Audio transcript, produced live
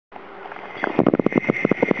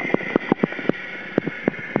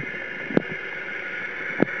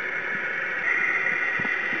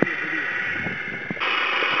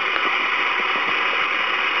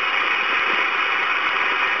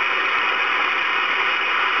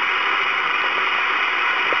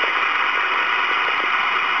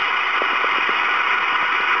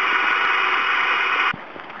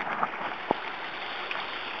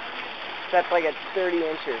like at 30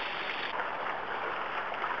 inches.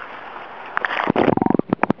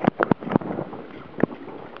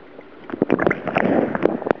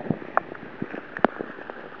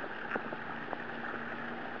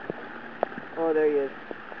 Oh, there he is.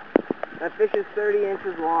 That fish is 30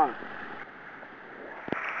 inches long.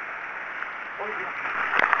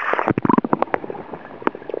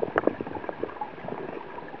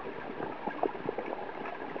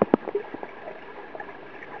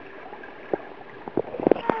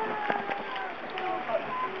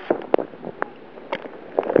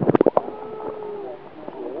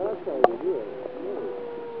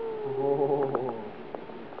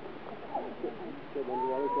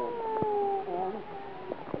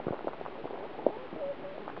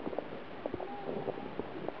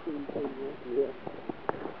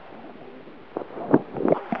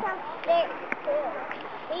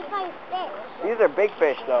 These are big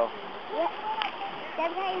fish, though. Yep.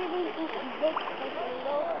 Sometimes we eat big fish and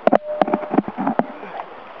little fish.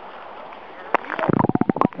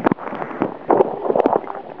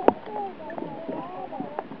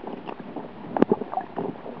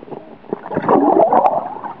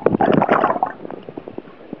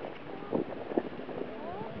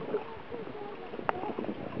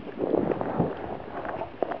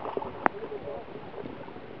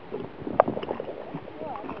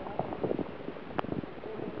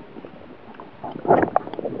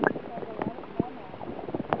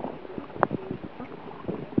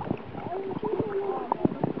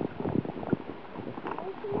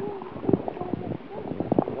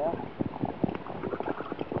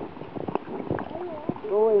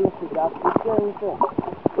 Go away, Mr. Duck. You're scaring the fish.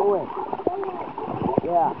 Go away.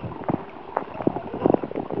 Yeah.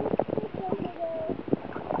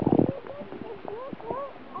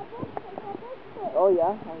 Oh,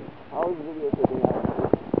 yeah? I was videotaping that.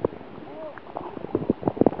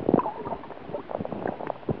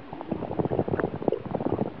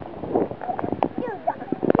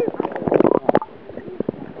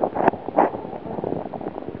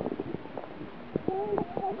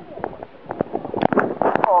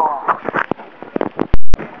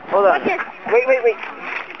 Hold on. Wait.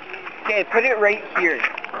 Okay, put it right here.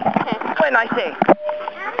 When I say.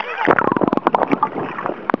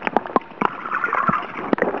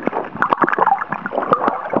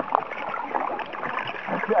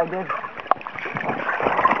 I did.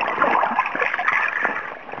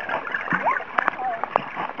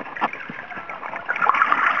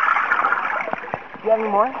 Do you have any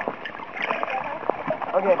more?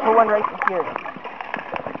 Okay, put one right here.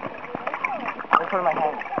 I'll put it in my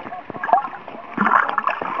hand.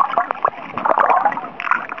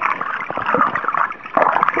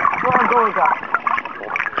 Come on, go with that.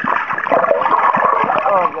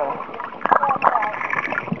 Oh, God.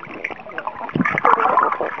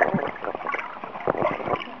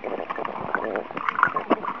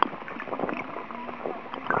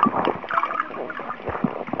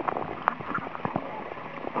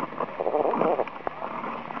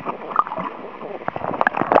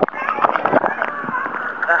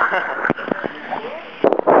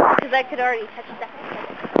 Because I could already touch that.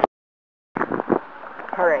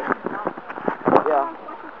 Alright. Yeah.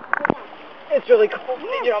 It's really cold.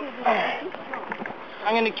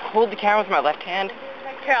 I'm going to hold the camera with my left hand.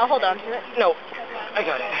 Here, I'll hold on to it. No. I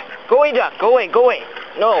got it. Go away, duck. Go away.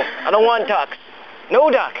 No, I don't want ducks. No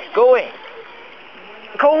duck. Go away.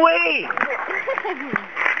 Go away!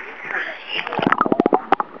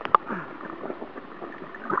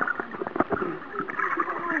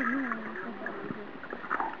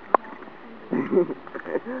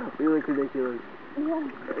 You look ridiculous. Yeah.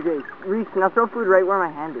 Okay, Reese, now throw food right where my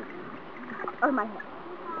hand is. Or my hand.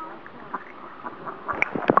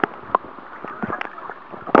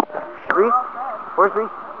 Reese? Where's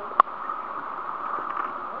Reese?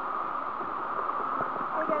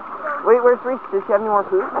 Wait, where's Reese? Does she have any more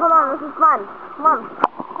food? Hold on, this is fun. Mom,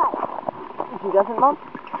 hi. She doesn't, Mom?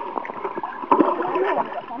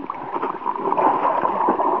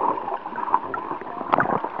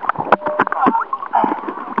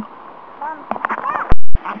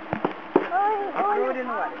 Throw it in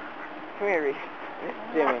the water. Come here, Reese.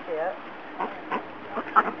 Jimmy. Yeah.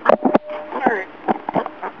 Hurt.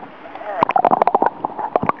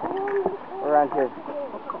 Around here.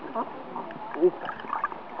 Reese.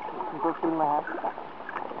 Go feed my hand.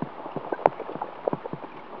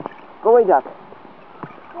 Go away, duck.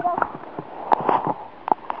 Get up.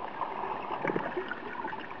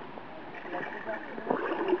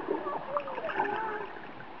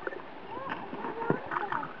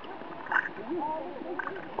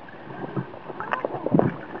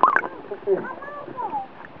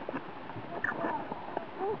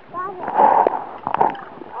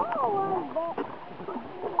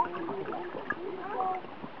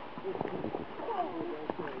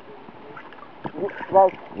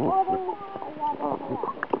 Right.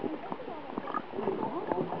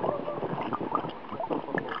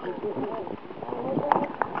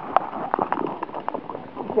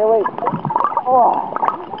 Okay, wait. Oh.